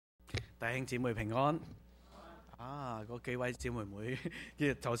弟兄姊妹平安。嗰幾位姊妹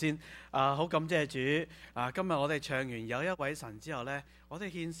妹，頭先好感謝主。今日我哋唱完有一位神之後呢，我哋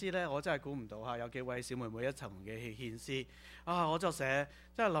獻詩呢，我真係估唔到有幾位小妹妹一齊嘅獻詩。我就成日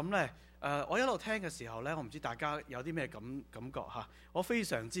真係諗呢，我一路聽嘅時候呢，我唔知大家有啲咩感覺嚇。我非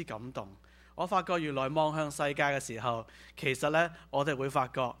常之感動。我發覺原來望向世界嘅時候，其實呢，我哋會發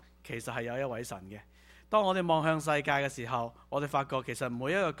覺其實係有一位神嘅。當我哋望向世界嘅時候，我哋發覺其實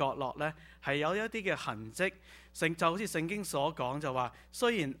每一個角落呢係有一啲嘅痕跡，就好似聖經所講就話，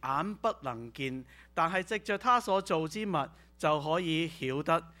雖然眼不能見，但係藉着他所造之物就可以曉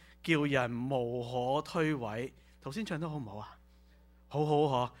得，叫人無可推諉。頭先唱得好唔好啊？好好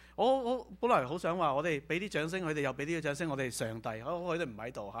嗬！我本來好想話我哋俾啲掌聲，佢哋又俾啲掌聲我哋上帝，佢哋唔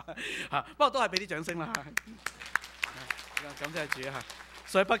喺度嚇，不過都係俾啲掌聲啦。感謝主嚇。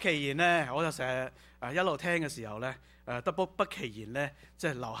所以不其然呢，我就成日一路聽嘅時候呢，不其然呢，即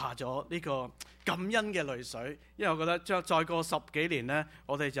係流下咗呢個感恩嘅淚水，因為我覺得再過10幾年呢，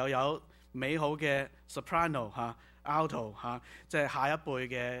我哋就有美好嘅 soprano alto 即係下一輩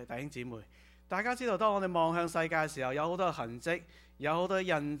嘅弟兄姊妹。大家知道，當我哋望向世界嘅時候，有好多痕跡，有好多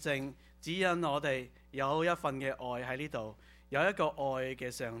印證指引我哋有一份嘅愛喺呢度，有一個愛嘅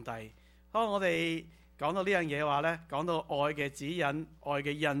上帝。當我哋講到呢樣嘢話呢，講到愛嘅指引、愛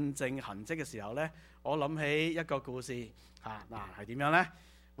嘅印證痕跡嘅時候呢，我諗起一個故事係點樣呢？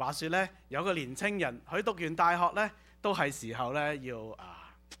話說呢，有個年青人，佢讀完大學呢，都係時候呢要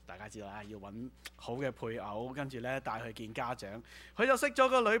大家知道啦，要揾好嘅配偶，跟住呢帶佢見家長。佢就識咗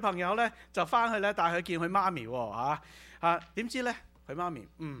個女朋友呢，就翻去呢帶佢見佢媽咪喎。點知呢，佢媽咪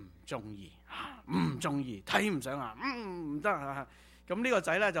唔中意，睇唔上唔得啊！咁呢個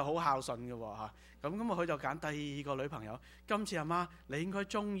仔呢就好孝順嘅喎。咁佢就揀第二個女朋友。今次阿媽你應該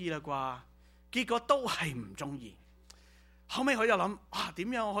中意啦啩？結果都係唔中意。後尾佢就諗點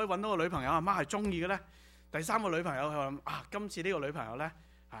樣我可以揾到個女朋友阿媽係中意嘅呢？第3個女朋友佢諗今次呢個女朋友呢，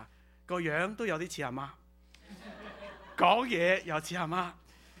個樣都有啲似阿媽，講嘢又似阿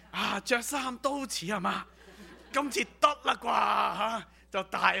媽，着衫都似阿媽。今次得啦啩就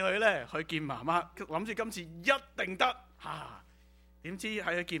帶佢呢去見媽媽，諗住今次一定得。點知喺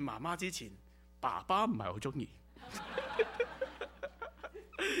佢見媽媽之前，爸爸唔係好中意。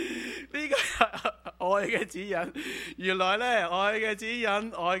呢個係愛嘅指引。原來呢，愛嘅指引、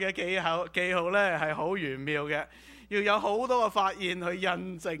愛嘅記號呢係好玄妙嘅，要有好多個發現去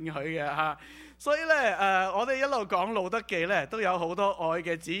印證佢嘅。所以呢，我哋一路講路得記呢，都有好多愛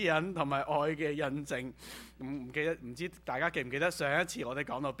嘅指引同埋愛嘅印證。唔知大家記唔記得上一次我哋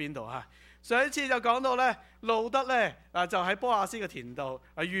講到邊度？上一次就講到咧，路得咧就喺波亞斯嘅田度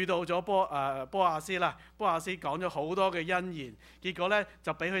遇到咗波亞斯啦。波亞斯講咗好多嘅恩言，結果咧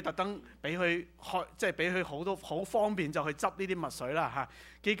就俾佢特登俾佢即係俾佢好多好方便就去執呢啲麥穗啦。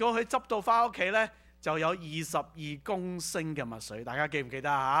結果佢執到翻屋企咧就有22公升嘅麥穗，大家記唔記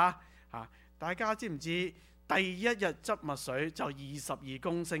得大家知唔知第一日執麥穗就22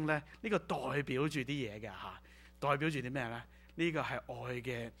公升咧？呢個代表住啲嘢嘅代表住啲咩咧？呢個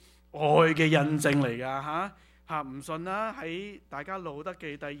係愛嘅印證嚟㗎唔信啦，喺大家路得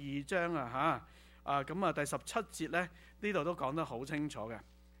記第2章第17節咧，呢度都講得好清楚嘅。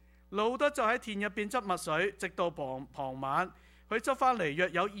路得就喺田入邊執麥穗，直到傍晚，佢執翻嚟約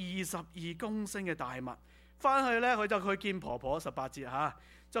有22公升嘅大麥。翻去咧，佢就去見婆婆。18節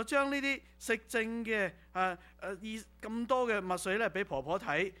就將呢啲食剩嘅咁多嘅麥穗咧，俾婆婆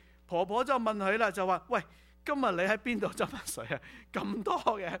睇。婆婆就問佢啦，就話：喂，今日你喺邊度執麥穗咁多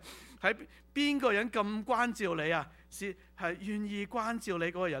嘅，喺邊個人咁關照你係願意關照你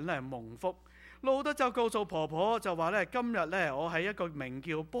嗰個人咧蒙福。路得就告訴婆婆，就話咧：今日咧，我喺一個名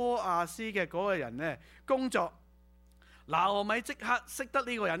叫波亞斯嘅嗰個人咧工作。拿俄米即刻識得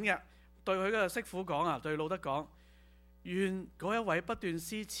呢個人嘅，對佢嘅媳婦講對路得講：願嗰一位不斷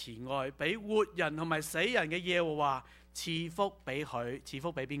施慈愛俾活人同埋死人嘅耶和華賜福俾佢。賜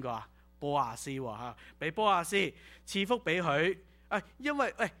福俾邊個波亞斯俾波亞斯賜福俾佢。因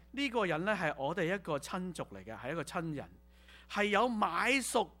為呢個人咧係我哋一個親族嚟嘅，係一個親人，係有買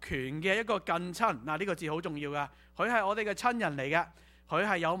贖權嘅一個近親。呢個字好重要噶，佢係我哋嘅親人嚟嘅，佢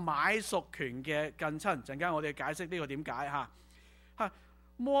係有買贖權嘅近親。陣間我哋解釋呢個點解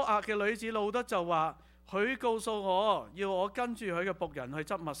摩押嘅女子路得就話：佢告訴我要我跟住佢嘅僕人去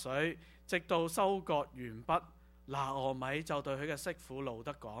執麥穗，直到收割完畢。拿俄米就對佢嘅媳婦路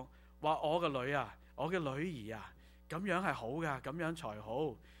得講：話我嘅女我嘅女兒咁樣係好噶，咁樣才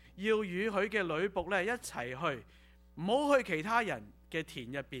好。要與佢嘅女僕咧一齊去，唔好去其他人嘅田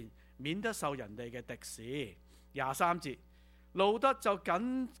入邊，免得受人哋嘅敵視。23節，路得就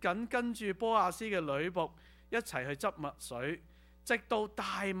緊跟住波亞斯嘅女僕一齊去執麥穗，直到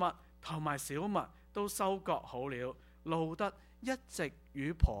大麥同埋小麥都收割好了，路得一直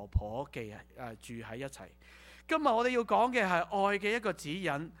與婆婆住喺一齊。今日我哋要講嘅係愛嘅一個指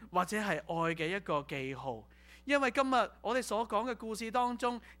引，或者係愛嘅一個記號。因為今日我哋所講嘅故事當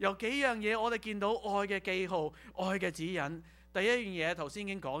中，有幾樣嘢我哋見到愛嘅記號、愛嘅指引。第一樣嘢頭先已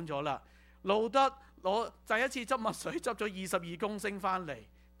經講咗啦，路得第一次執麥穗執咗22公升翻嚟，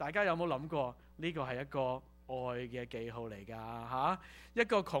大家有冇諗過呢個係一個愛嘅記號嚟㗎嚇？一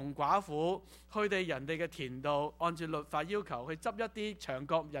個窮寡婦去哋人哋嘅田度，按照律法要求去執一啲長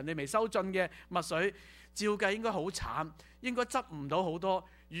角人哋未收盡嘅麥穗，照計應該好慘，應該執唔到好多。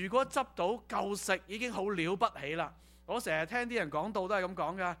如果執到夠食已經好了不起啦。我成日聽啲人講道都係咁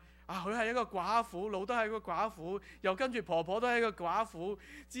講㗎。佢係一個寡婦，路得係一個寡婦，又跟住婆婆都係一個寡婦，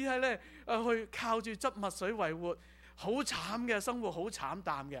只係咧去靠住執麥穗為活，好慘嘅生活，好慘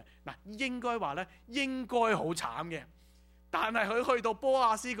淡嘅。嗱，應該話咧應該好慘嘅，但係佢去到波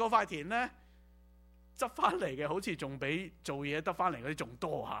亞斯嗰塊田咧，執翻嚟嘅好似仲比做嘢得翻嚟嗰啲仲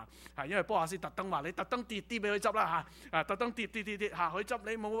多嚇，因為波亞斯特登話你特登跌啲俾佢執啦嚇，特登跌嚇佢執，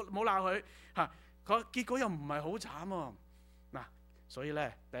你冇鬧佢嚇，結果又唔係好慘喎。嗱，所以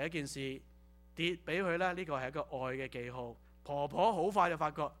咧第一件事跌俾佢咧，呢個係一個愛嘅記號。婆婆好快就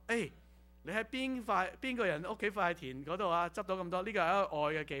發覺，你喺邊個人屋企塊田嗰度啊執到咁多，呢個係一個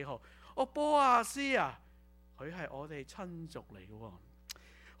愛嘅記號。波亞斯啊，佢係我哋親族嚟嘅喎。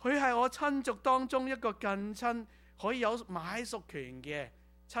佢係我親族當中一個近親，可以有買贖權嘅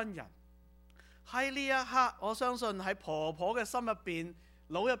親人。喺呢一刻，我相信喺婆婆嘅心入邊、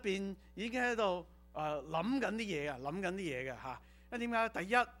腦入邊已經喺度諗緊啲嘢嘅嚇。因為點解？第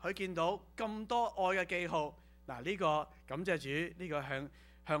一，佢見到咁多愛嘅記號。嗱，呢個感謝主，呢個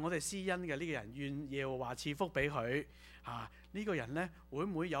向我哋施恩嘅呢個人，願耶和華賜福俾佢嚇。呢個人咧，會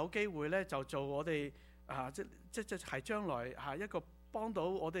唔會有機會咧就做我哋即係將來嚇一個幫到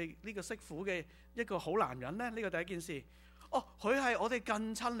我哋呢個媳婦嘅一個好男人呢？呢個第一件事。佢係我哋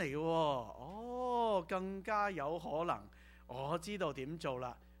近親嚟嘅喎。更加有可能。我知道點做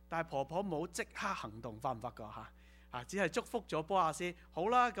啦，但係婆婆冇即刻行動，發唔發覺嚇？只係祝福咗波亞斯。好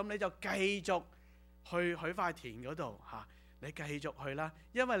啦，咁你就繼續去佢塊田嗰度嚇，你繼續去啦。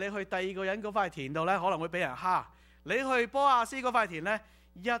因為你去第二個人嗰塊田度呢，可能會俾人蝦。你去波亞斯嗰塊田呢，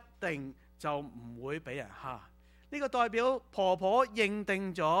一定就唔會俾人蝦。呢個代表婆婆認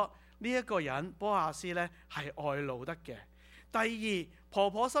定咗呢一個人波亞斯呢係愛路得嘅。第二，婆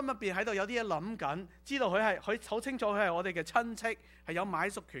婆心入邊喺度有啲嘢諗緊，知道佢好清楚佢係我哋嘅親戚，係有買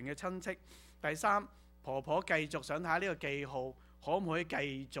贖權嘅親戚。第三，婆婆繼續想睇下呢個記號可唔可以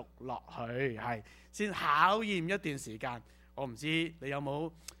繼續落去，係先考驗一段時間。我唔知你有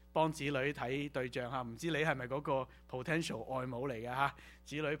冇幫子女睇對象嚇，唔知你係咪嗰個 potential 外母嚟嘅嚇？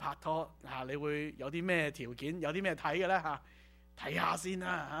子女拍拖嚇，你會有啲咩條件，有啲咩睇嘅咧嚇？睇下先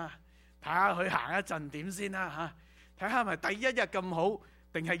啦嚇，睇下佢行一陣點先啦嚇。睇下係咪第一日咁好，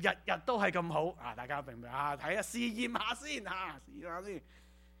定係日日都係咁好啊？大家明唔明啊？睇下試驗下先嚇，試下先。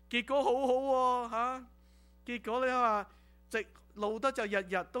結果好好喎嚇。結果你話路得就日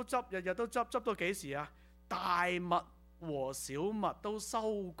日都執，執到幾時啊？大麥和小麥都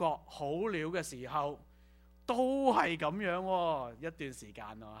收割好了嘅時候，都係咁樣喎，一段時間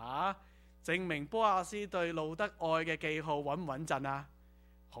喎嚇。證明波亞斯對路得愛嘅記號穩唔穩陣啊？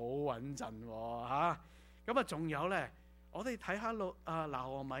好穩陣喎嚇。咁啊，仲有呢，我哋睇下拿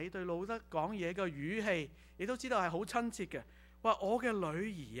俄米對路得講嘢嘅語氣，亦都知道係好親切嘅。話我嘅女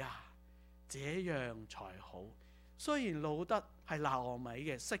兒啊，這樣才好。雖然路得係拿俄米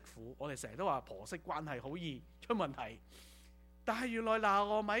嘅媳婦，我哋成日都話婆媳關係好易出問題，但係原來拿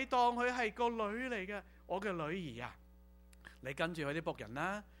俄米當佢係個女嚟嘅。我嘅女兒啊，你跟住佢啲僕人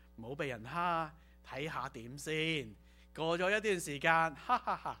啦，唔好被人蝦，睇下點先。過咗一段時間，哈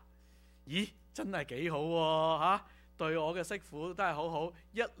哈哈，咦，真係幾好喎嚇！對我嘅媳婦都係好好，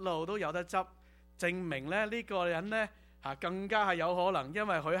一路都有得執，證明咧呢個人呢更加係有可能，因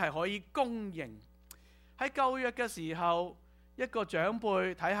為佢係可以公認。喺舊約嘅時候，一個長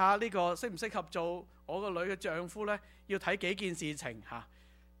輩睇下呢個適唔適合做我個女嘅丈夫呢，要睇幾件事情嚇。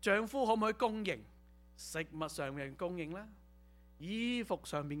丈夫可唔可以公認？食物上面嘅供應啦，衣服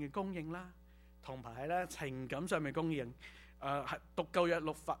上面嘅供應啦，同埋咧情感上面嘅供應。讀舊約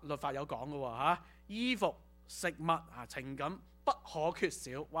律法有講嘅喎嚇，衣服、食物情感不可缺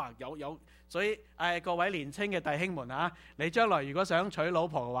少。哇，有，所以各位年青嘅弟兄們嚇，你將來如果想娶老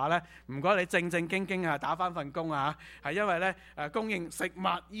婆嘅話咧，唔該你正正經經打返份工啊，係因為咧供應食物、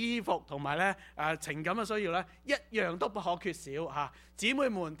衣服同埋咧情感嘅需要咧，一樣都不可缺少嚇。姊妹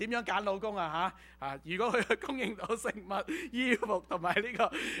們點樣揀老公啊嚇？如果佢供應到食物、衣服同埋呢個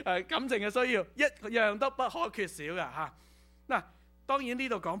感情嘅需要，一樣都不可缺少嘅嚇。嗱，當然呢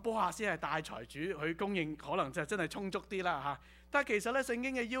度講波亞斯係大財主，佢供應可能就真係充足啲啦嚇。但係其實咧聖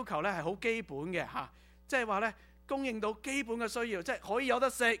經嘅要求咧係好基本嘅嚇，即係話咧供應到基本嘅需要，即係可以有得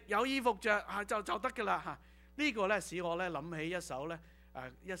食、有衣服着嚇就得㗎啦嚇。呢個咧使我咧諗起一首咧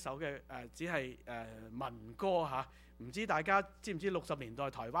嘅只係民歌嚇。唔知大家知唔知60年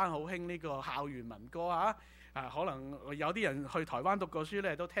代台灣好興呢個校園民歌啊？可能有啲人去台灣讀過書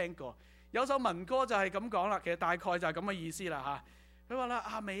咧都聽過。有首民歌就係咁講啦，其實大概就係咁嘅意思啦嚇。佢話啦：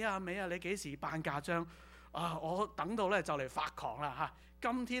阿美啊，你幾時辦嫁妝？我等到咧就嚟發狂啦嚇。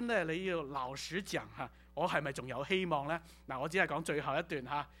今天咧你要ĺżśĺ講，我係咪仲有希望咧？嗱，我只係講最後一段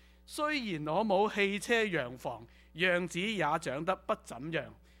嚇。雖然我冇汽車洋房，樣子也長得不怎樣，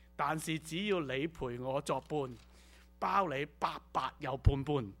但是只要你陪我作伴，包你白白又半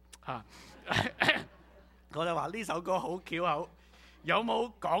半嚇。我就話呢首歌好巧口，有冇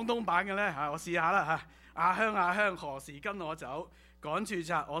廣東版嘅呢？我試下啦嚇。阿香阿香，何時跟我走？趕註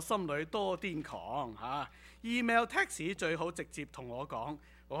冊，我心裏多癲狂嚇。email text 最好直接同我講，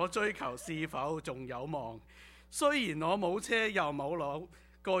我追求是否仲有望？雖然我冇車又冇樓，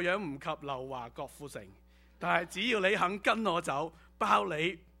個樣唔及劉華郭富城，但係只要你肯跟我走，包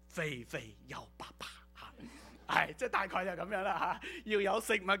你肥肥又白白。係，即係大概就咁樣啦嚇。要有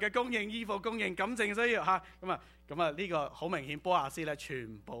食物嘅供應、衣服供應、感情需要嚇。咁啊呢個好明顯，波亞斯咧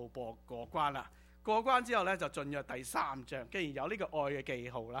全部過關啦。過關之後咧就進入第3章，既然有呢個愛嘅記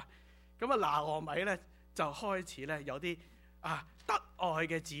號啦。咁拿俄米咧就開始咧有啲得愛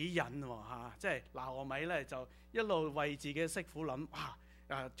嘅指引喎。即係拿俄米咧就一路為自己嘅媳婦諗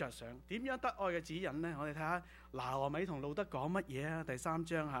着想點樣得愛嘅指引咧。我哋睇下拿俄米同路德講乜嘢啊？第3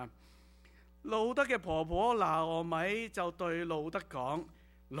章嚇。路德嘅婆婆拿俄米就對路德講：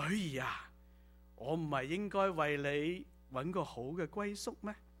女兒啊，我唔係應該為你揾個好嘅歸宿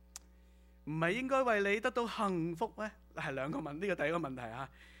咩？唔係應該為你得到幸福咩？係兩個問，呢個第一個問題嚇。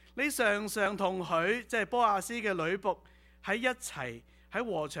你常常同佢即係波亞斯嘅女僕喺一齊喺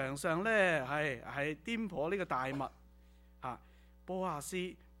禾場上咧，係顛簸呢個大麥嚇。波亞斯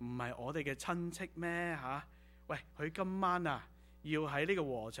唔係我哋嘅親戚咩嚇？喂，佢今晚要喺呢個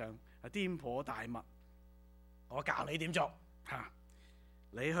禾場顛簸大麥，我教你點做嚇。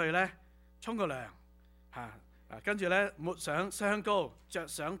你去咧沖個涼嚇，跟住咧抹上霜膏，着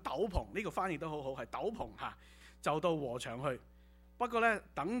上斗篷，呢個翻譯都好好，係斗篷嚇，就到禾場去。不過咧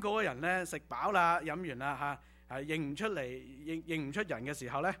等嗰個人咧食飽啦、飲完啦嚇，認唔出嚟、認唔出人嘅時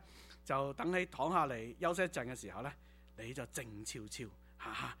候咧，就等你躺下嚟休息一陣嘅時候咧，你就靜悄悄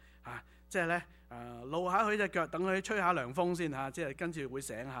即係咧露下佢隻腳，等佢吹下涼風先嚇，即係跟住會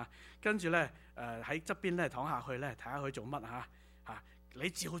醒嚇。跟住咧喺側邊咧躺下去咧，睇下佢做乜嚇。你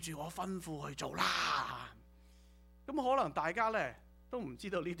照住我吩咐去做啦。咁可能大家咧都唔知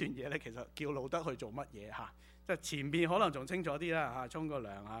道呢段嘢咧，其實叫路德去做乜嘢嚇。即係前面可能仲清楚啲啦嚇，沖個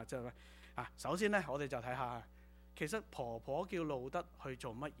涼啊，即係首先咧，我哋就睇下其實婆婆叫路德去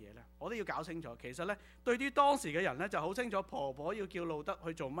做乜嘢咧。我都要搞清楚。其實咧，對於當時嘅人咧就好清楚，婆婆要叫路德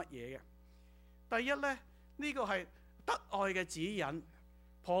去做乜嘢嘅。第一咧，呢個係得愛嘅指引。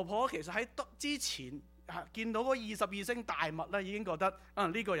婆婆其實喺之前見到嗰22升大麥咧，已經覺得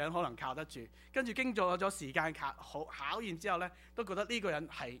呢個人可能靠得住。跟住經過咗時間考驗之後咧，都覺得呢個人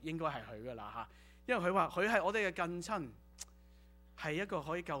應該係佢噶啦嚇。因為佢話佢係我哋嘅近親，係一個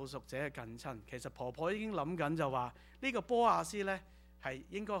可以救贖者嘅近親。其實婆婆已經諗緊就話呢個波亞斯咧係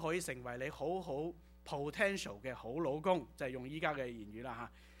應該可以成為你好好 potential 嘅好老公，就係用依家嘅言語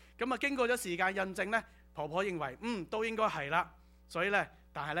啦嚇。咁經過咗時間印證咧，婆婆認為都應該係啦，所以咧，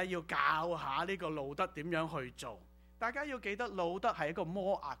但係咧要教下呢個路德點樣去做。大家要記得路德係一個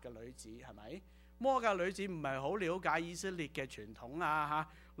摩押嘅女子，係咪？摩押嘅女子唔係好了解以色列嘅傳統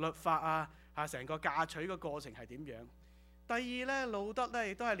律法成個嫁娶嘅過程係點樣。第二咧，路德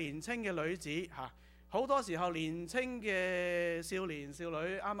咧亦都係年輕嘅女子好多時候年輕嘅少年少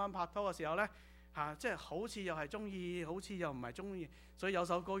女啱啱拍拖嘅時候咧即係好似又係中意，好似又唔係中意。所以有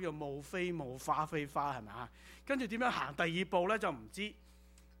首歌叫《霧飛霧花飛花》，係咪啊？跟住點樣行第二步咧就唔知。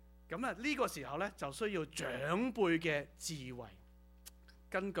咁呢個時候咧就需要長輩嘅智慧。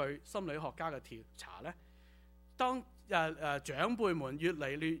根據心理學家嘅調查咧，當長輩們越嚟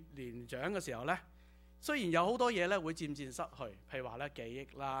越年長嘅時候咧，雖然有好多嘢咧會漸漸失去，譬如話咧記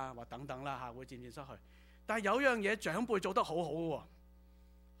憶啦或等等啦會漸漸失去，但係有樣嘢長輩做得好好嘅喎，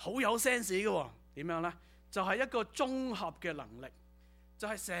好有 sense 嘅喎。點樣咧？就係一個綜合嘅能力。就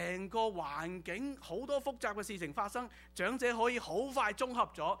係成個環境好多複雜嘅事情發生，長者可以好快綜合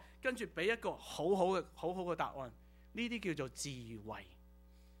咗，跟住俾一個好好嘅答案。呢啲叫做智慧。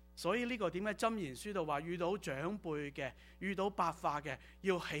所以呢個點解箴言書度話遇到長輩嘅、遇到白髮嘅，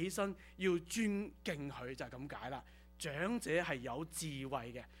要起身要尊敬佢，就係咁解啦。長者係有智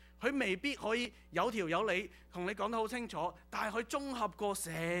慧嘅，佢未必可以有條有理同你講得好清楚，但係佢綜合過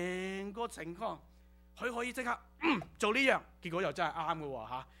成個情況，佢可以即刻做呢樣，結果又真係啱嘅喎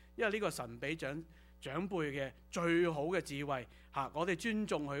嚇。因為呢個神俾長輩嘅最好嘅智慧嚇，我哋尊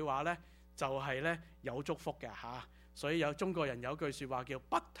重佢話呢，就係呢有祝福嘅嚇。所以有中國人有句説話叫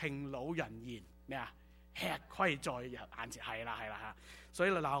不聽老人言咩啊？吃虧在眼前，係啦嚇。所以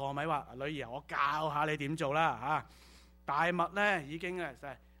拿俄米話：女兒，我教下你點做啦嚇。大麥咧已經係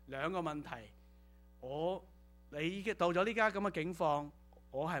兩個問題，你已經到咗呢家咁嘅境況，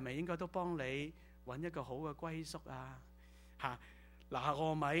我係咪應該都幫你揾一個好嘅歸宿啊？嚇！拿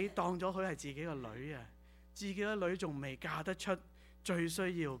俄米當咗佢係自己嘅女啊，自己嘅女仲未嫁得出，最需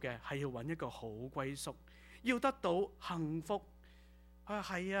要嘅係要揾一個好歸宿，要得到幸福。佢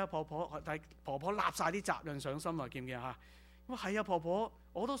話係啊，婆婆，但係婆婆立晒啲責任上心啊，見唔見嚇？咁係啊，婆婆，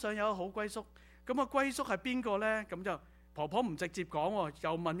我都想有一個好歸宿。咁啊，歸宿係邊個咧？咁就婆婆唔直接講喎，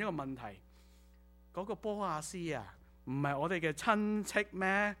又問一個問題：嗰個波亞斯啊，唔係我哋嘅親戚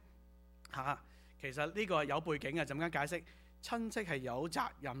咩？嚇，其實呢個有背景嘅，陣間解釋。親戚係有責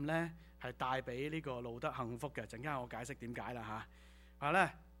任咧，係帶俾呢個路得幸福嘅。陣間我解釋點解啦嚇。話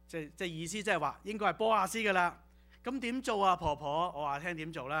咧，即意思即係話應該係波亞斯㗎啦。咁點做啊，婆婆？我話聽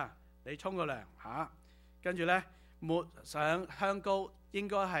點做啦。你沖個涼嚇，跟住咧抹上香膏，應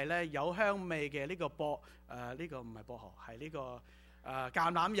該係咧有香味嘅呢個呢個唔係薄荷，係呢個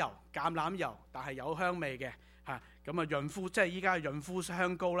橄欖油，但係有香味嘅嚇。咁啊潤膚，即係依家潤膚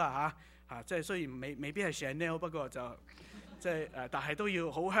香膏啦嚇。即係雖然未必係 Chanel， 不過就但係都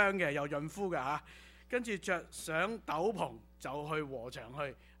要好香嘅，又潤膚嘅嚇。跟住着上斗篷就去禾場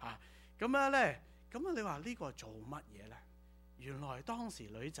去嚇。咁樣咧，咁啊你話呢個係做乜嘢咧？原來當時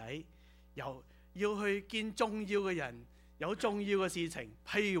女仔又要去見重要嘅人，有重要嘅事情，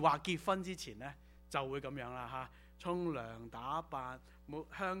譬如話結婚之前咧就會咁樣啦嚇。沖涼打扮抹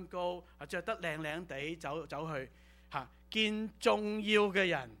香膏，着得靚靚地走去嚇見重要嘅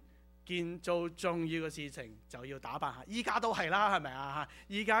人。做重要嘅事情就要打扮下，依家都係啦，係咪啊？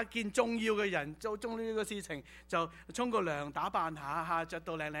依家見重要嘅人做重要嘅事情就沖個涼打扮下嚇，着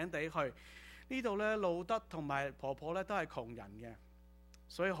到靚靚地去。呢度咧，路得同埋婆婆咧都係窮人嘅，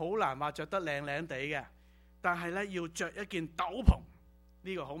所以好難話着得靚靚地嘅。但係咧要着一件斗篷，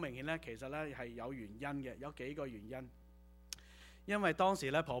呢個好明顯咧，其實咧係有原因嘅，有幾個原因。因為當時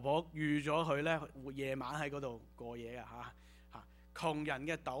咧婆婆預咗佢咧夜晚喺嗰度過夜嘅嚇。窮人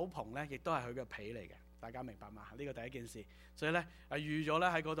嘅斗篷咧，亦都係佢嘅被嚟嘅，大家明白嘛？呢個第一件事，所以咧預咗咧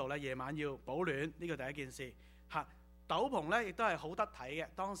喺嗰度咧夜晚要保暖，呢個第一件事嚇。斗篷咧亦都係好得體嘅，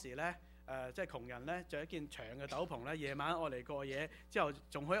當時咧即係窮人咧着一件長嘅斗篷咧，夜晚愛嚟過夜之後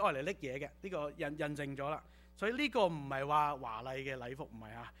仲可以愛嚟拎嘢嘅，呢個印證咗啦。所以呢個唔係話華麗嘅禮服，唔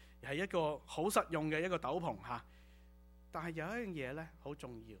係嚇，係一個好實用嘅一個斗篷嚇。但係有一樣嘢咧好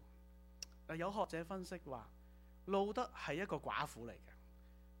重要，有學者分析話。路得係一個寡婦嚟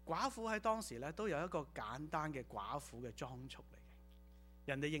嘅，寡婦喺當時咧都有一個簡單嘅寡婦嘅裝束嚟嘅，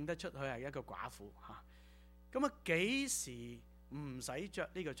人哋認得出佢係一個寡婦嚇。咁啊幾時唔使着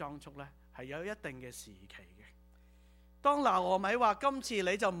呢個裝束咧？係有一定嘅時期嘅。當拿俄米話今次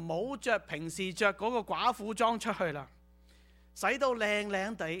你就唔好着平時着嗰個寡婦裝出去啦，洗到靚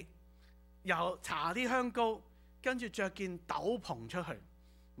靚地，又搽啲香膏，跟住着件斗篷出去。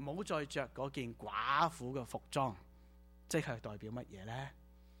唔好再着嗰件寡婦嘅服裝，即係代表乜嘢呢？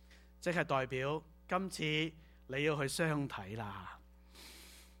即係代表今次你要去相睇啦。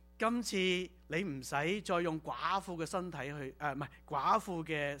今次你唔使再用寡婦嘅身體去唔係寡婦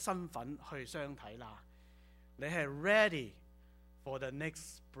嘅身份去相睇啦。你係 ready for the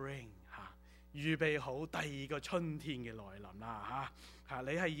next spring 嚇，預備好第二個春天嘅來臨啦嚇。你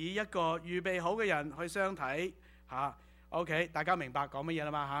係以一個預備好嘅人去相睇嚇。OK， 大家明白講乜嘢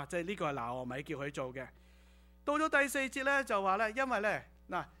啦嘛嚇？即係呢個係拿俄米叫佢做嘅。到咗第四節咧，就話咧，因為咧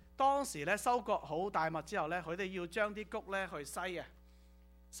嗱，當時咧收割好大麥之後咧，佢哋要將啲穀咧去篩啊，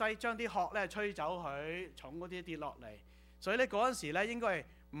將啲殼咧吹走佢，重嗰啲跌落嚟。所以咧嗰陣時咧應該係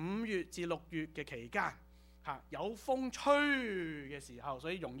5月至6月嘅期間嚇，有風吹嘅時候，所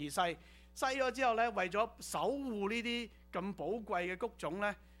以容易篩咗之後咧，為咗守護呢啲咁寶貴嘅穀種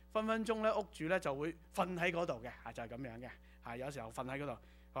咧。分分鐘咧，屋主咧就會瞓喺嗰度嘅，就係咁樣嘅，有時候瞓喺嗰度。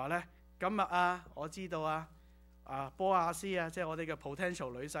話咧，今日啊，我知道啊，波亞斯啊，即係我哋嘅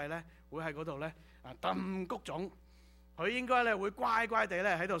potential 女婿咧，會喺嗰度咧揼穀種，佢應該咧會乖乖地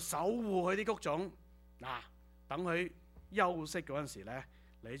咧喺度守護佢啲穀種。等佢休息嗰陣時咧，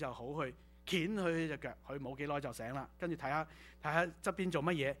你就好去鉗佢隻腳，佢冇幾耐就醒啦。跟住睇下側邊做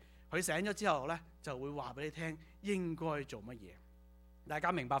乜嘢，佢醒咗之後咧就會話俾你聽應該做乜嘢。大家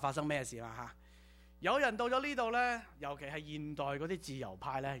明白發生咩事嘛嚇？有人到咗呢度咧，尤其係現代嗰啲自由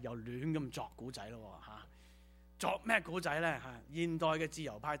派咧，又亂咁作古仔咯嚇。作咩古仔咧嚇？現代嘅自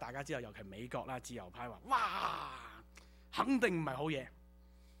由派大家知道，尤其美國啦，自由派話：哇，肯定唔係好嘢。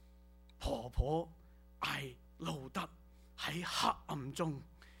婆婆嗌路德喺黑暗中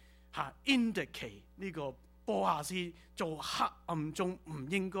嚇 indicate 呢個波亞斯做黑暗中唔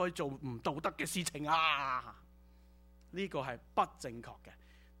應該做唔道德嘅事情啊！呢個係不正確嘅。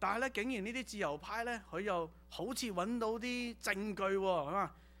但係咧，竟然呢啲自由派咧，佢又好似揾到啲證據喎，係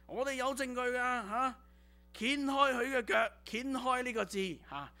嘛？我哋有證據㗎嚇，掀開佢嘅腳，掀開呢個字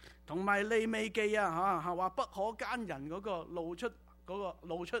嚇，同埋利未記啊嚇，話不可奸人嗰個露出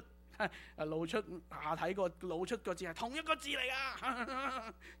下體個露出個字係同一個字嚟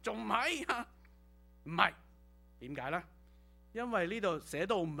㗎，仲唔係？唔係，點解咧？因為呢度寫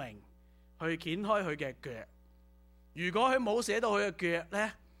到明，去掀開佢嘅腳。如果佢冇寫到佢嘅腳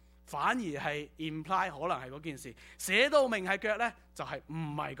咧，反而係 imply 可能係嗰件事，寫到明係腳咧，就係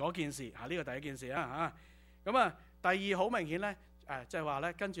唔係嗰件事嚇。呢個第一件事啦嚇。咁啊，第二好明顯咧，即係話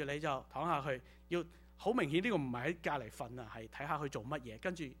咧，跟住你就躺下去，要好明顯呢個唔係喺隔離瞓啊，係睇下佢做乜嘢，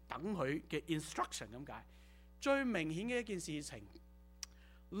跟住等佢嘅 instruction 咁解。最明顯嘅一件事情，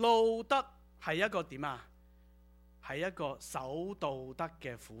路德係一個點啊？係一個守道德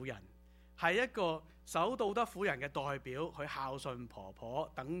嘅婦人，係一個守道德婦人嘅代表，去孝順婆婆，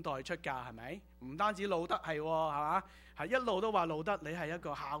等待出嫁，係咪？唔單止路德係喎，係嘛？係一路都話路德，你係一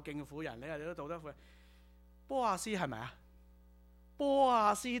個孝敬嘅婦人，你係一個道德婦人。波亞斯係咪啊？波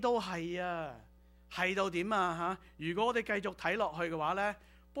亞斯都係啊，係到點啊嚇？如果我哋繼續睇落去嘅話咧，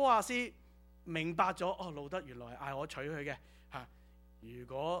波亞斯明白咗，哦，路德原來嗌我娶佢嘅嚇。如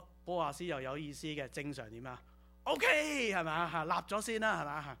果波亞斯又有意思嘅，正常點啊？OK 係咪啊？嚇，立咗先啦，係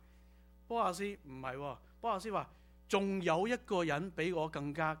咪啊？波亞斯唔係喎，波亞斯話仲有一個人比我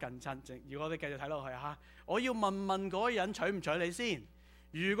更加近親。如果我哋繼續睇落去嚇，我要問問嗰個人娶唔娶你先。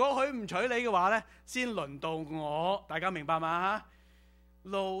如果佢唔娶你嘅話咧，先輪到我。大家明白嗎？嚇，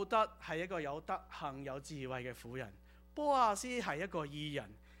路德係一個有德行、有智慧嘅婦人，波亞斯係一個義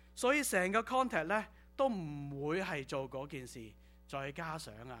人，所以成個 context 咧都唔會係做嗰件事。再加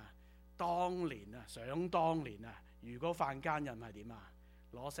上啊，當年啊，想當年啊，如果犯奸人係點啊？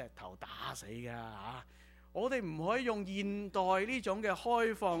攞石頭打死㗎嚇！我哋唔可以用現代呢種嘅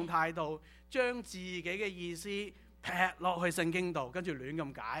開放態度，將自己嘅意思劈落去聖經度，跟住亂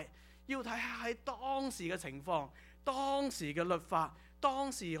咁解。要睇下喺當時嘅情況、當時嘅律法、當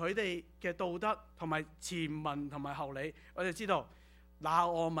時佢哋嘅道德同埋前文同埋後理。我哋知道拿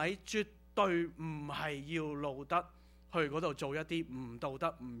俄米絕對唔係要路德去嗰度做一啲唔道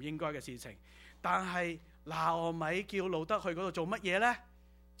德、唔應該嘅事情，但係拿俄米叫路德去嗰度做乜嘢呢？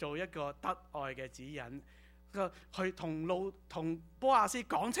做一個德愛嘅指引，去同波亞斯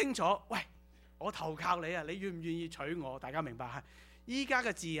講清楚，喂，我投靠你啊，你願唔願意娶我？大家明白嚇？依家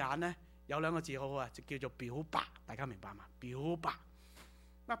嘅字眼呢，有兩個字好好啊，就叫做表白。大家明白嘛？表白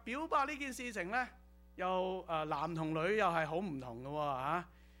嗱，表白呢件事情呢，又男同女又係好唔同嘅喎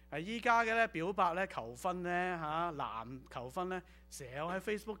嚇。依家嘅咧表白咧求婚咧嚇，男求婚咧成日喺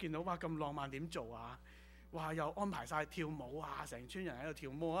Facebook 見到，哇咁浪漫點做啊？哇！又安排晒跳舞啊，成村人喺度跳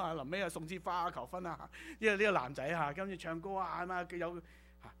舞啊，臨尾又送支花求婚啊！呢個男仔嚇，跟住唱歌啊嘛，有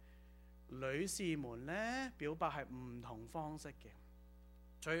嚇。女士們咧表白係唔同方式嘅，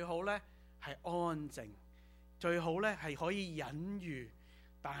最好咧係安靜，最好咧係可以隱喻，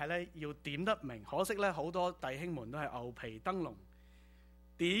但係咧要點得明。可惜咧好多弟兄們都係牛皮燈籠，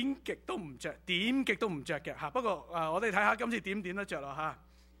點極都唔着，點極都唔着嘅嚇。不過我哋睇下今次點得着咯嚇。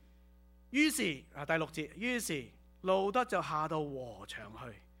於是第6節，於是路德就下到禾場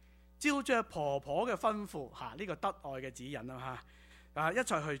去，照着婆婆嘅吩咐嚇，呢個德愛嘅指引啊嚇，一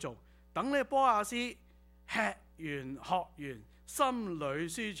齊去做。等你波亞斯吃完喝完，心裏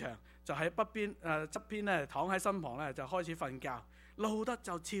舒暢，就喺北邊側邊咧躺喺身旁咧就開始瞓覺。路德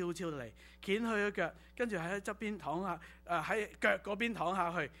就悄悄嚟掀佢嘅腳，跟住喺側邊躺下，喺腳嗰邊躺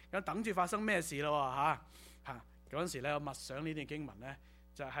下去，咁等住發生咩事咯嚇。嗰陣時咧，我默想呢段經文咧。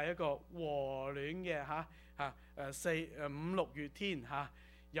就係一個和暖嘅4、5、6月天嚇，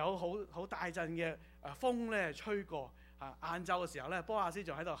有好大陣嘅風咧吹過嚇。晏晝嘅時候咧，波亞斯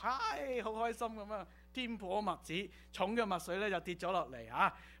仲喺度，好開心咁啊！天破麥子，重嘅麥穗咧就跌咗落嚟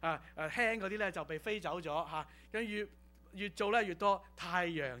嚇，輕嗰啲咧就被飛走咗嚇。跟住越做咧越多，太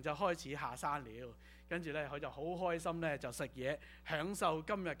陽就開始下山了。跟住咧佢就好開心咧，就食嘢，享受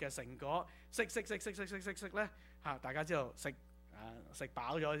今日嘅成果。食咧嚇，大家知道食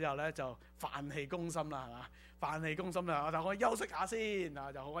飽咗之後咧就飯氣攻心啦，係嘛？飯氣攻心啦，我就可以休息下先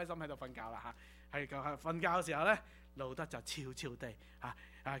啊，就好開心喺度瞓覺啦嚇。係瞓覺嘅時候咧，路德就悄悄地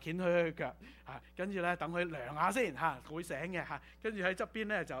掀開佢腳跟住咧等佢涼下先會醒嘅跟住喺側邊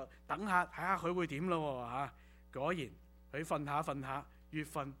咧就等下睇下佢會點咯果然佢瞓下，越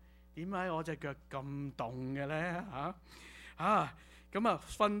瞓點解我隻腳咁凍嘅咧咁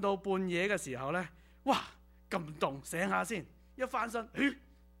瞓到半夜嘅時候咧，哇咁凍，醒下先，一翻身，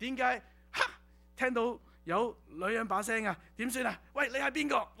點解聽到有女人把聲點算啊？喂，你係邊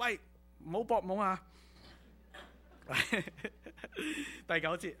個？喂，唔好搏懵第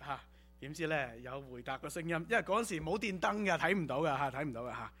9節點知咧有回答嘅聲音，因為嗰陣時冇電燈嘅，睇唔到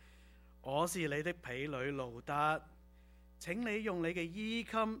嘅我是你的婢女路德，請你用你嘅衣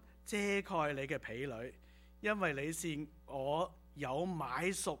襟遮蓋你嘅婢女，因為你是我有買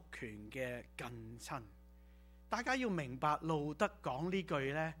贖權嘅近親。大家要明白路德講呢句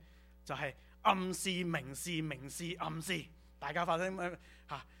咧，就係暗示、明示、明示、暗示。大家發生佢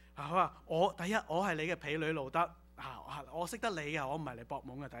話第一，我係你嘅婢女路德我識得你我唔係嚟搏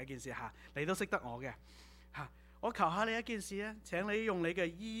懵嘅。第一件事你都識得我嘅我求下你一件事咧，請你用你嘅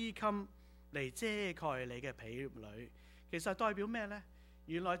衣襟嚟遮蓋你嘅婢女。其實代表咩呢？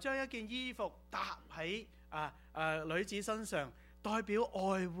原來將一件衣服搭喺女子身上，代表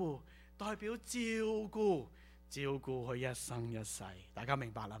愛護，代表照顧佢一生一世。大家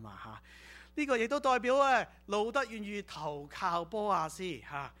明白啦嘛呢個亦都代表路德願意投靠波亞斯你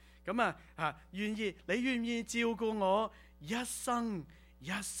願唔願意照顧我一生一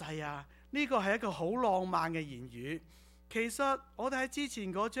世呢個係一個好浪漫嘅言語。其實我哋喺之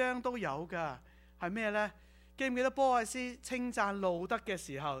前嗰章都有㗎，係咩呢？記唔記得波亞斯稱讚路德嘅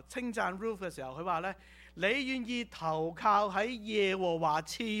時候，稱讚 Ruth 嘅時候，佢話呢：你願意投靠喺耶和華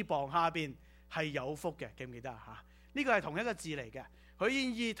翅膀下邊係有福嘅。記唔記得呢個係同一個字嚟嘅。佢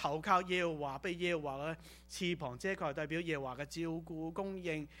願意投靠耶和華，被耶和華嘅翅膀遮蓋，代表耶和華嘅照顧、供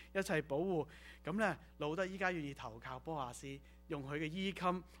應、一切保護。咁呢，路德依家願意投靠波亞斯，用佢嘅衣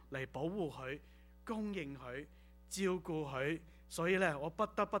襟嚟保護佢、供應佢、照顧佢。所以呢，我不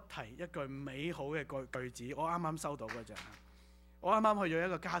得不提一句美好嘅句子，我啱啱收到嘅啫。我啱啱去咗一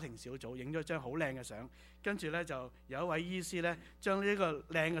個家庭小組，影咗張好靚嘅相，跟住呢，就有一位醫師呢，將呢個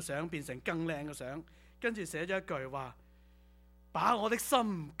靚嘅相變成更靚嘅相，跟住寫咗一句話：把我的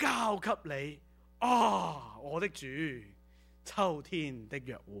心交給你我的主，秋天的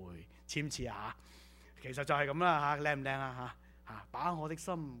約會，似唔似其實就係咁啦靚唔靚把我的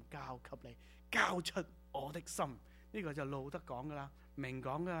心交給你，交出我的心。呢個就路德講噶啦，明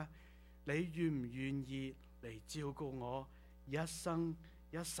講噶啦。你願唔願意嚟照顧我一生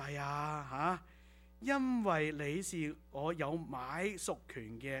一世因為你是我有買贖權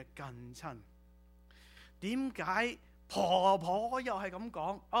嘅近親。點解婆婆又係咁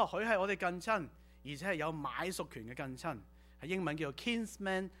講？佢係我哋近親，而且係有買贖權嘅近親，係英文叫做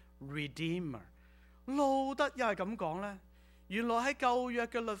kinsman redeemer。路德又係咁講呢？原來喺舊約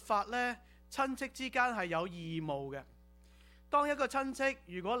嘅律法呢，親戚之間係有義務嘅。當一個親戚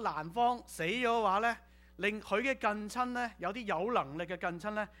如果男方死咗嘅話呢，令佢嘅近親呢，有啲有能力嘅近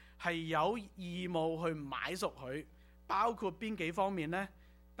親呢，係有義務去買贖佢，包括邊幾方面呢？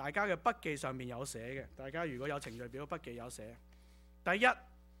大家嘅筆記上面有寫嘅，大家如果有程序表筆記有寫。第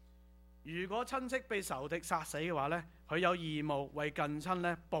一，如果親戚被仇敵殺死嘅話呢，佢有義務為近親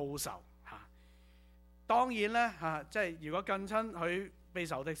呢報仇當然呢，即係如果近親佢被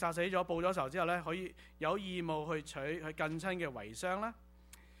仇敵殺死咗，報咗仇之後呢，佢有義務去取佢近親嘅遺孀啦。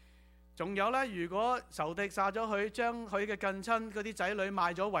仲有呢，如果仇敵殺咗佢，將佢嘅近親嗰啲仔女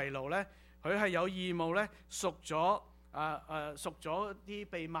賣咗為奴呢，佢係有義務呢贖咗啲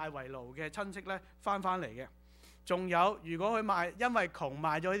被賣為奴嘅親戚呢翻嚟嘅。仲有，如果佢因為窮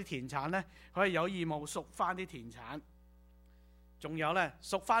賣咗啲田產呢，佢係有義務贖翻啲田產。仲有呢，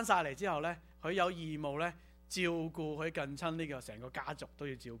贖翻晒嚟之後呢，佢有義務呢照顧佢近親，呢個成個家族都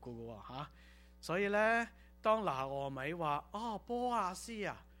要照顧嘅喎。所以呢，當拿俄米話波亞斯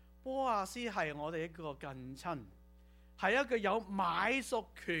係我哋一個近親，係一個有買贖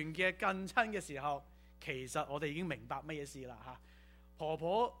權嘅近親嘅時候，其實我哋已經明白乜嘢事啦。婆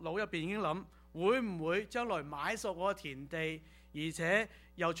婆腦入邊已經諗，會唔會將來買贖我嘅田地，而且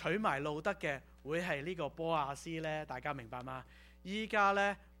又娶埋路德嘅，會係呢個波亞斯呢？大家明白嗎？依家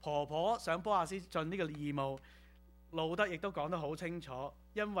呢，婆婆想波亞斯盡呢個義務，路德亦都講得好清楚，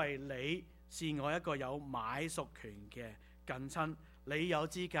因為你是我一個有買贖權嘅近親，你有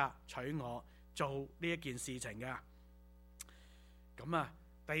資格娶我做呢一件事情㗎。咁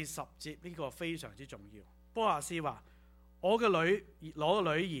第10節呢個非常之重要。波亞斯話：我嘅女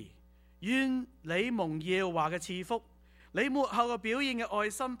兒，願你蒙耶和華嘅賜福，你末後嘅表現嘅愛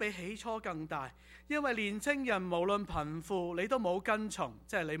心比起初更大，因為年青人無論貧富，你都冇跟從，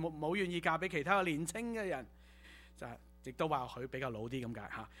即係你冇願意嫁俾其他嘅年青嘅人。就係亦都話佢比較老啲咁解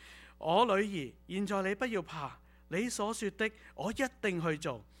嚇。我女兒，現在你不要怕，你所說的我一定去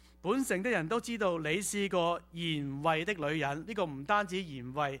做。本城的人都知道你是個賢惠的女人，呢個唔單止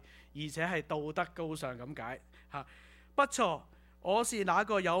賢惠，而且係道德高尚咁解嚇。不錯，我是那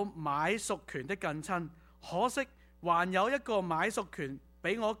個有買贖權的近親，可惜還有一個買贖權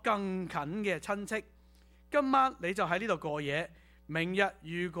比我更近嘅親戚。今晚你就喺呢度過夜，明日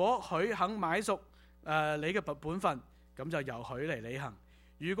如果佢肯買贖你嘅本分，咁就由佢嚟履行。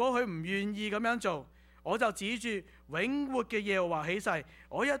如果佢唔願意咁樣做，我就指住永活嘅耶和華起誓，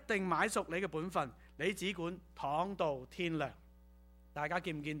我一定買贖你嘅本分，你只管躺到天亮。大家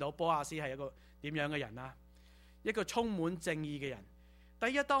見唔見到波亞斯係一個點樣嘅人啊？一個充滿正義嘅人。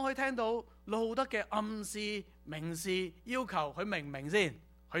第一，當佢聽到路德嘅暗示、明示、要求，佢明唔明先？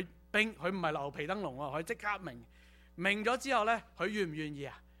佢唔係牛皮燈籠喎，佢即刻明咗之後呢，佢願唔願意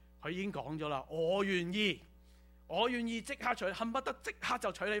啊？佢已經講咗啦，我願意即刻娶，恨不得即刻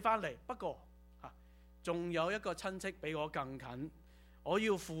就娶你翻嚟。不過仲有一個親戚比我更近，我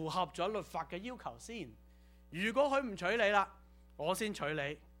要符合咗律法嘅要求先。如果佢唔娶你啦，我先娶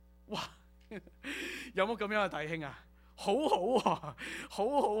你。哇！有冇咁樣嘅弟兄啊？好好啊，好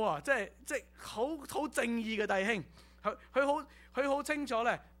好啊，即係好正義嘅弟兄。佢好清楚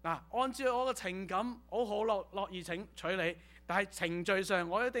咧。嗱，按照我嘅情感，我好樂意娶你，但係程序上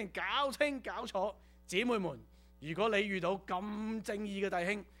我一定搞清搞楚。姊妹們，如果你遇到咁正義嘅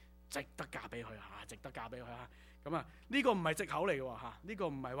弟兄，值得嫁俾佢嚇，值得嫁俾佢嚇。咁啊，呢個唔係藉口嚟嘅喎嚇，呢個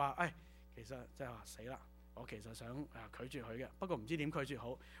唔係話其實即係話死啦，我其實想拒絕佢嘅，不過唔知點拒絕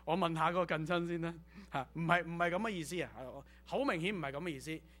好。我問下個近親先啦嚇，唔係咁嘅意思啊，好明顯唔係咁嘅意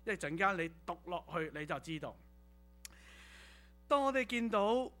思。一陣間你讀落去你就知道。當我哋見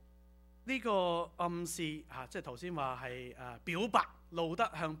到呢個暗示嚇，即係頭先話係表白，路德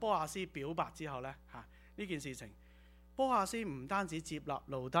向波亞斯表白之後咧嚇，呢件事情，波亞斯唔單止接納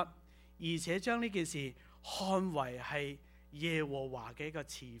路德，而且將呢件事看為係耶和華嘅一個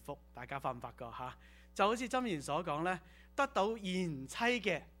賜福。大家發唔發覺嚇？就好似箴言所講咧，得到賢妻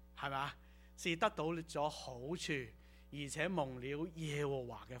嘅係咪？是得到咗好處，而且蒙了耶和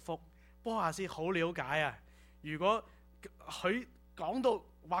華嘅福。波亞斯好了解啊！如果佢講到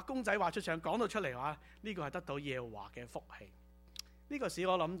畫公仔畫出腸，講到出嚟話，呢個係得到耶和華嘅福氣。呢個使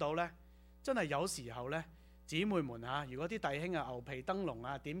我諗到呢，真係有時候呢，姊妹們啊，如果啲弟兄啊牛皮燈籠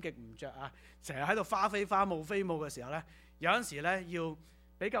啊點極唔着啊，成日喺度花飛花舞飛舞嘅時候呢，有陣時呢要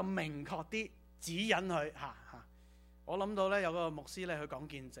比較明確啲指引佢嚇。我諗到呢，有個牧師呢，佢講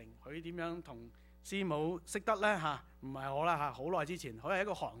見證，佢點樣同師母識得呢？嚇？唔係我啦嚇，好耐之前，佢係一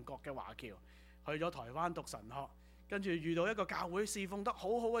個韓國嘅華僑，去咗台灣讀神學。跟住遇到一個教會侍奉得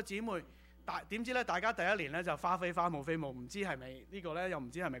好好嘅姊妹，點知咧？大家第一年咧就花飛花舞飛舞，唔知係咪呢個咧，又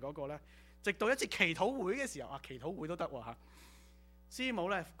唔知係咪嗰個咧。直到一次祈禱會嘅時候，祈禱會都得喎嚇。師母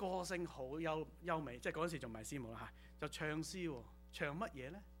咧歌聲好優美，即係嗰陣時仲唔係師母啦嚇，就唱詩喎，唱乜嘢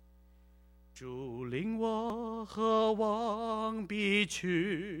咧？主領我何往必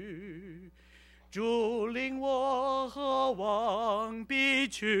去？主領我何往必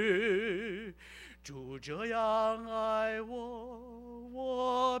去？主這樣愛我，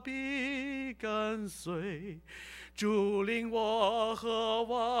我必跟隨。主領我何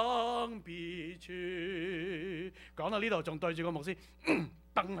往必去？講到呢度，仲對住個牧師，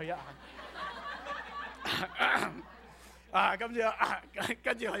瞪佢一眼。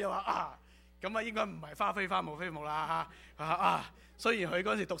跟住佢又話咁啊應該唔係花飛花舞飛舞啦嚇。雖然佢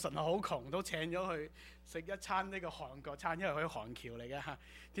嗰陣時讀神學好窮，都請咗佢食一餐呢個韓國餐，因為佢係韓僑嚟嘅嚇。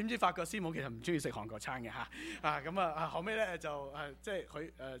點知發覺師母其實唔中意食韓國餐嘅嚇。後尾咧就即係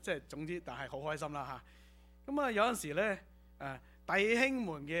佢即係總之，但係好開心啦嚇。咁有陣時咧弟兄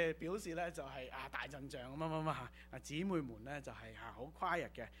們嘅表示咧就係大陣仗乜嚇。姊妹們咧就係好 quiet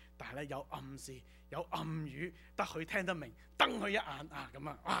嘅，但係咧有暗示有暗語，得佢聽得明，瞪佢一眼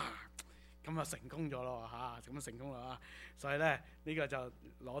咁啊成功咗咯嚇，咁啊成功啦。所以咧呢個就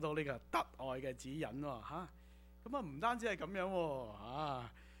攞到呢個得愛嘅指引喎嚇。咁唔單止係咁樣喎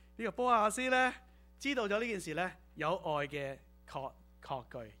呢個波亞斯咧知道咗呢件事咧，有愛嘅確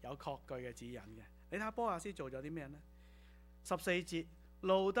據，有確據嘅指引嘅。你睇下波亞斯做咗啲咩呢？14節，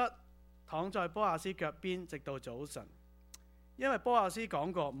路德躺在波亞斯腳邊，直到早晨。因為波亞斯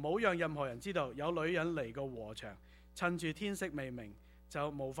講過，唔好讓任何人知道有女人嚟過禾場，趁住天色未明，就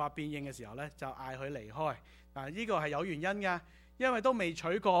無法辨認嘅時候呢，就嗌佢離開。呢個係有原因㗎，因為都未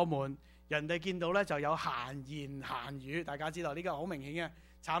娶過門，人哋見到呢就有閒言閒語。大家知道呢個好明顯嘅，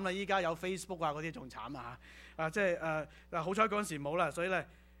慘啦！依家有 Facebook 嗰啲仲慘啊嚇！即係好彩嗰陣時冇啦，所以呢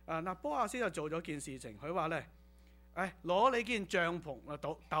波亞斯就做咗件事情，佢話呢攞你件帳篷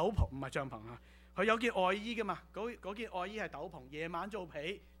斗篷唔係帳篷佢有件外衣噶嘛，嗰件外衣係斗篷，夜晚做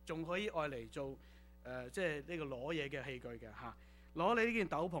被，仲可以愛嚟做即係呢個攞嘢嘅器具嘅嚇。攞你呢件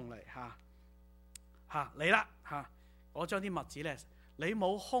斗篷嚟嚇嚟啦嚇，我將啲襪子咧，你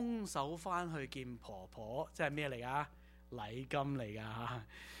冇空手翻去見婆婆，即係咩嚟㗎？禮金嚟㗎嚇。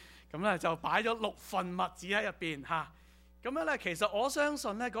咁咧就擺咗6份襪子喺入邊嚇。咁樣咧，其實我相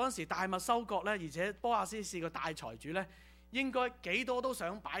信咧嗰陣時大麥收割咧，而且波亞斯是個大財主咧，應該幾多都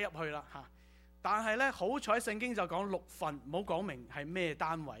想擺入去啦嚇。但係咧，好彩聖經就講6份，冇講明係咩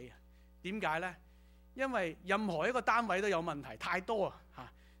單位。點解咧？因為任何一個單位都有問題，太多啊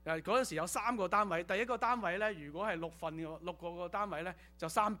嚇。嗰陣時有3個單位，第一個單位咧，如果係6份嘅6個單位咧，就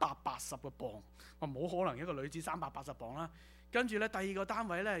380個磅。我冇可能一個女子380磅啦。跟住咧，第二個單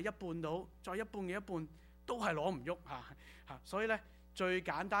位咧，一半到，再一半嘅一半都係攞唔喐嚇。所以咧，最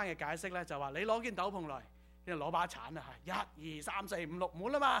簡單嘅解釋咧就話你攞件斗篷來，跟住攞把鏟啊嚇，1、2、3、4、5、6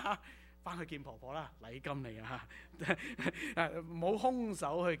滿啦嘛嚇，翻去見婆婆啦，禮金嚟嘅嚇，冇空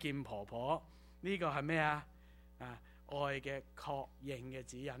手去見婆婆，呢個係咩啊？愛嘅確認嘅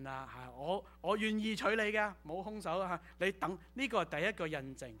指引啦嚇，我願意娶你嘅，冇空手嚇，你等呢個係第一個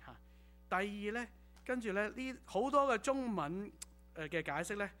印證嚇。第二咧，跟住咧呢好多嘅中文嘅解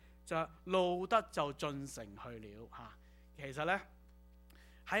釋咧，就路得就進城去了嚇。其實咧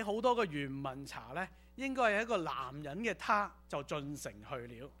喺好多個原文查咧，應該係一個男人嘅他就進城去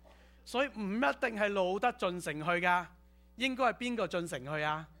了，所以唔一定係路得進城去㗎，應該係邊個進城去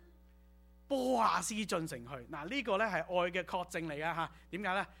啊？波亞斯進城去。嗱，呢個咧係愛嘅確證嚟㗎嚇。點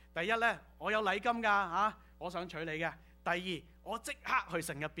解咧？第一咧，我有禮金㗎嚇，我想娶你嘅。第二，我即刻去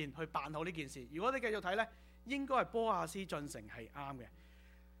城入邊去辦好呢件事。如果你繼續睇咧，應該係波亞斯進城係啱嘅。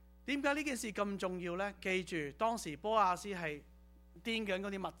點解呢件事咁重要呢？記住，當時波亞斯係癲緊嗰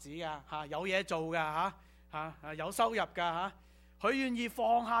啲麥子㗎嚇，有嘢做㗎嚇，有收入㗎嚇。佢願意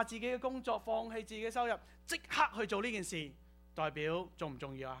放下自己嘅工作，放棄自己嘅收入，即刻去做呢件事，代表重唔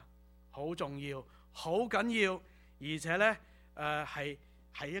重要啊？好重要，好緊要，而且呢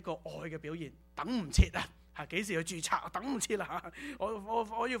係一個愛嘅表現。等唔切啊嚇，幾時去註冊？等唔切啦嚇，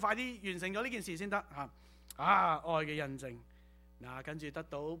我要快啲完成咗呢件事先得嚇。愛嘅印證。嗱，跟住得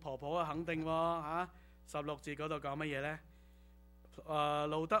到婆婆嘅肯定喎嚇。16節嗰度講乜嘢呢？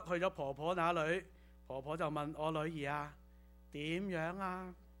路得去咗婆婆那裏，婆婆就問我女兒啊，點樣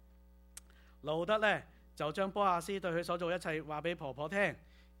啊？路得呢就將波亞斯對佢所做一切話俾婆婆聽，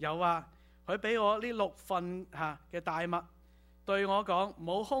又話佢俾我呢6份嘅大麥，對我講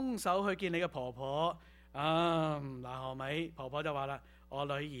冇空手去見你嘅婆婆。嗱，後尾婆婆就話啦，我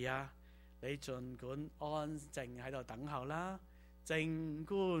女兒啊，你盡管安靜喺度等候啦。靜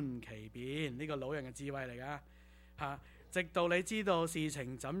觀其變，呢個老人嘅智慧嚟噶嚇，直到你知道事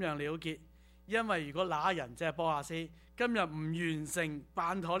情怎樣了結。因為如果那人即係波亞斯今日唔完成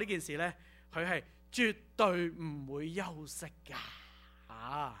辦妥呢件事呢，佢係絕對唔會休息噶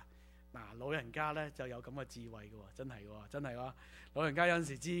嗱，老人家呢就有咁嘅智慧嘅喎，真係嘅喎，真係喎，老人家有陣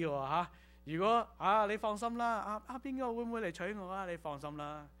時知嘅喎嚇。如果你放心啦，邊個會唔會嚟娶我啊？你放心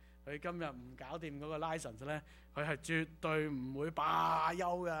啦。佢今日唔搞掂嗰個 license 咧，佢係絕對唔會罷休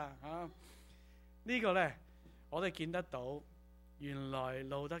㗎嚇。呢個咧，我哋見得到，原來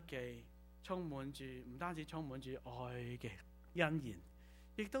路得記充滿住唔單止充滿住愛嘅恩言，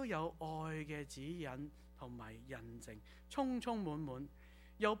亦都有愛嘅指引同埋印證，充充滿滿。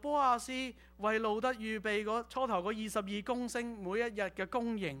由波亞斯為路得預備初頭嗰22公升每一日嘅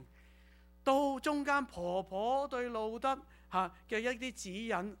供應，到中間婆婆對路得嘅一啲指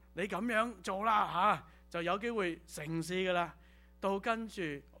引，你咁樣做啦就有機會成事噶啦。到跟住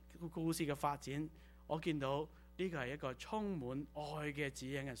故事嘅發展，我見到呢個係一個充滿愛嘅指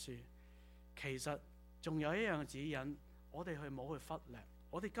引嘅書。其實仲有一樣指引，我哋冇去忽略，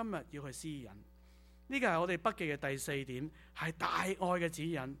我哋今日要去私隱。呢個係我哋筆記嘅第4點，係大愛嘅指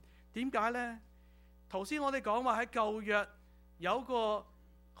引。點解呢？頭先我哋講話喺舊約有個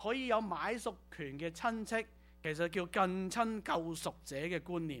可以有買贖權嘅親戚，其實叫近親救贖者嘅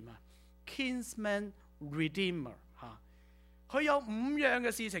觀念，kinsman redeemer 佢有5樣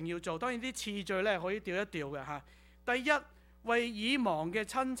嘅事情要做，當然啲次序咧可以調一調嘅第一，為已亡嘅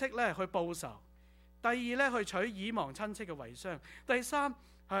親戚咧去報仇；第二咧去取已亡親戚嘅遺孀；第三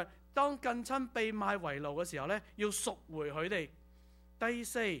係當近親被賣為奴嘅時候咧，要贖回佢哋；第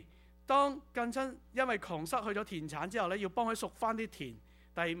四，當近親因為窮失去咗田產之後咧，要幫佢贖翻啲田；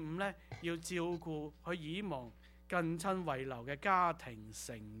第五咧，要照顧佢已亡近親遺留嘅家庭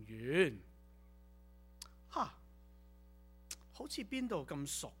成員。好似邊度咁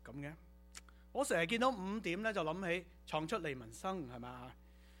熟咁嘅？我成日見到5點咧，就諗起創出利民生係咪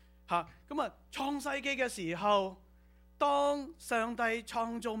咁創世記嘅時候，當上帝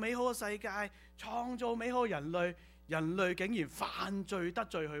創造美好嘅世界，創造美好人類，人類竟然犯罪得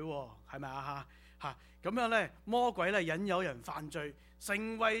罪佢，係咪啊？嚇咁樣咧，魔鬼咧引誘人犯罪，成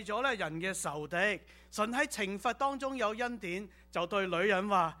為咗咧人嘅仇敵。神喺懲罰當中有恩典，就對女人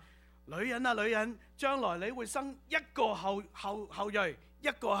話：女人啊，女人，將來你會生一個後裔，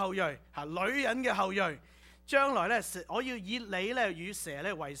一個後裔嚇，女人嘅後裔。將來咧，我要以你咧與蛇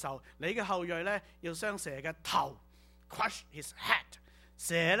咧為仇，你嘅後裔咧要傷蛇嘅頭 ，crush his head。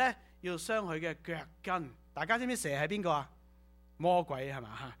蛇咧要傷佢嘅腳跟。大家知唔知蛇係邊個啊？魔鬼係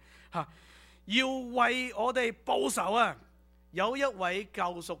嘛嚇？要為我哋報仇啊！有一位救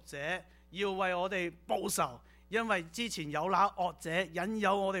贖者要為我哋報仇，因為之前有那惡者引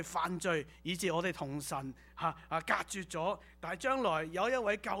誘我哋犯罪，以致我哋同神隔絕咗。但係將來有一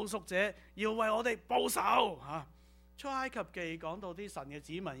位救贖者要為我哋報仇嚇。出埃及記講到啲神嘅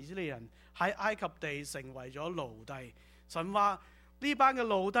子民以色列人喺埃及地成為咗奴隸，神話呢班嘅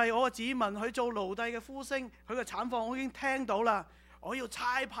奴隸，我嘅子民去做奴隸嘅呼聲，佢嘅慘況我已經聽到啦。我要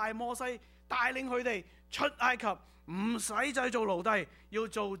差派摩西帶領佢哋出埃及，唔使再做奴隸，要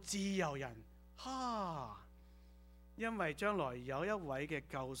做自由人。因為將來有一位嘅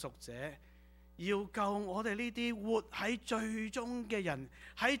救贖者要救我哋呢啲活喺罪中嘅人，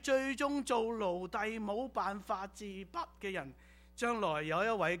喺罪中做奴隸冇辦法自拔嘅人。將來有一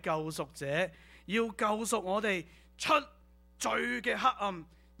位救贖者要救贖我哋出罪嘅黑暗，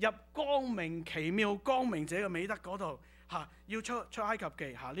入光明奇妙光明者嘅美德嗰度。要出埃及記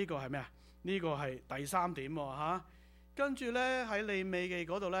呢個係咩啊？呢個係第3點喎。跟住咧喺利未記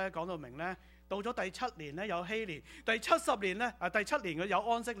嗰度咧講到明咧，到咗第7年咧有禧年，第70年咧第7年佢有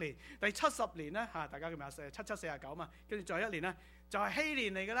安息年，第70年咧大家叫咩啊？7749嘛，跟住再一年咧就係禧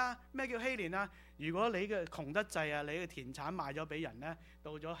年嚟噶啦。咩叫禧年啊？如果你嘅窮得滯啊，你嘅田產賣咗俾人咧，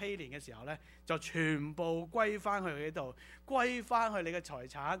到咗禧年嘅時候咧，就全部歸翻去佢度，歸翻去你嘅財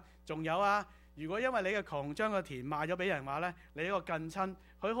產。仲有啊，如果因為你嘅窮將個田賣咗俾人話咧，你呢個近親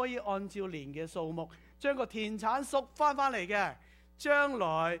佢可以按照年嘅數目將個田產贖翻嚟嘅。將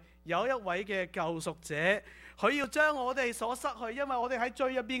來有一位嘅救贖者，佢要將我哋所失去，因為我哋喺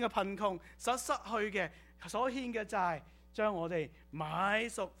罪入邊嘅貧窮所失去嘅所欠嘅債，將我哋買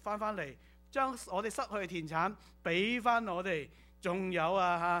贖翻嚟，將我哋失去嘅田產俾翻我哋。仲有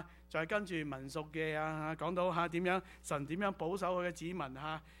再跟住民數記講到點樣神點樣保守佢嘅子民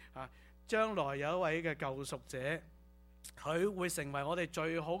將來有一位嘅救贖者，佢會成為我哋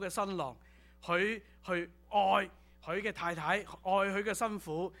最好嘅新郎，佢去愛佢嘅太太，愛佢嘅新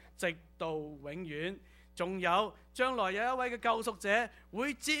婦，直到永遠。仲有將來有一位嘅救贖者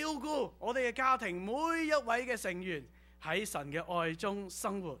會照顧我哋嘅家庭每一位嘅成員，喺神嘅愛中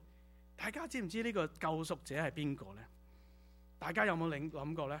生活。大家知唔知呢個救贖者係邊個呢？大家有冇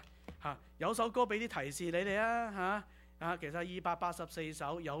諗過呢？有首歌俾啲提示你哋啊。其實284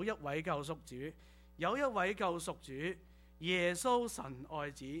首，有一位救贖主，有一位救贖主，耶穌神愛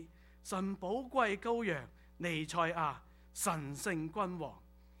子，神寶貴羔羊，彌賽亞，神聖君王。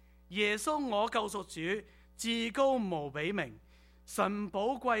耶穌我救贖主，至高無比名，神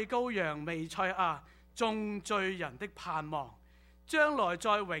寶貴羔羊，彌賽亞，眾罪人的盼望。將來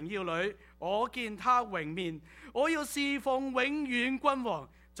在榮耀裏，我見他榮面，我要侍奉永遠君王，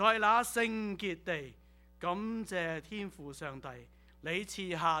在那聖潔地。感謝天父上帝，你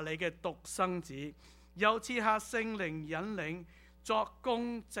賜下你嘅獨生子，又賜下聖靈引領，作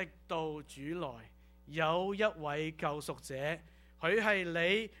工直到主來。有一位救贖者，佢係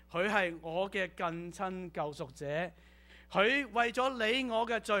你，佢係我嘅近親救贖者，佢為咗你我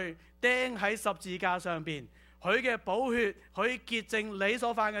嘅罪釘喺十字架上邊，佢嘅寶血佢潔淨你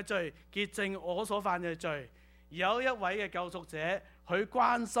所犯嘅罪，潔淨我所犯嘅罪。有一位嘅救贖者，佢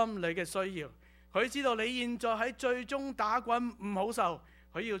關心你嘅需要，佢知道你現在喺罪中打滾唔好受，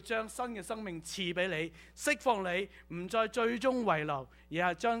佢要將新嘅生命賜俾你，釋放你，唔再罪中遺留，而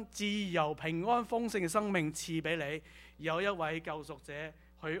係將自由平安豐盛嘅生命賜俾你。有一位救贖者，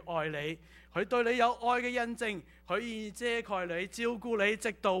佢愛你，佢對你有愛嘅印證，佢願意遮蓋你，照顧你，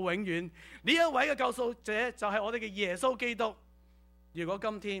直到永遠。呢一位嘅救贖者就係我哋嘅耶穌基督。如果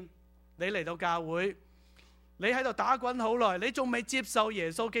今天你嚟到教會，你喺度打滾好耐，你仲未接受耶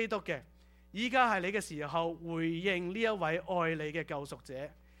穌基督嘅，依家係你嘅時候回應呢一位愛你嘅救贖者。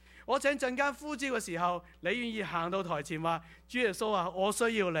我請陣間呼召嘅時候，你願意行到台前話：主耶穌啊，我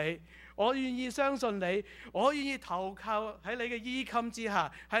需要你，我願意相信你，我願意投靠喺你嘅衣襟之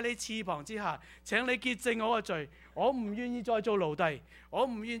下，喺你翅膀之下，請你潔淨我嘅罪，我唔願意再做奴隸，我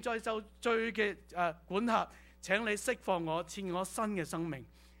唔願意再受罪嘅管轄，請你釋放我，賜我新嘅生命。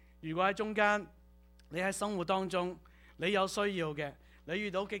如果喺中間，你喺生活當中，你有需要嘅，你遇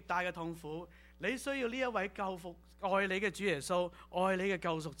到極大嘅痛苦，你需要呢一位救愛你嘅主耶穌，愛你嘅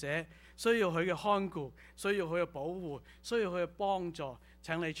救贖者，需要佢嘅看顧，需要佢嘅保護，需要佢嘅幫助，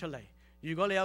請你出嚟。如果你有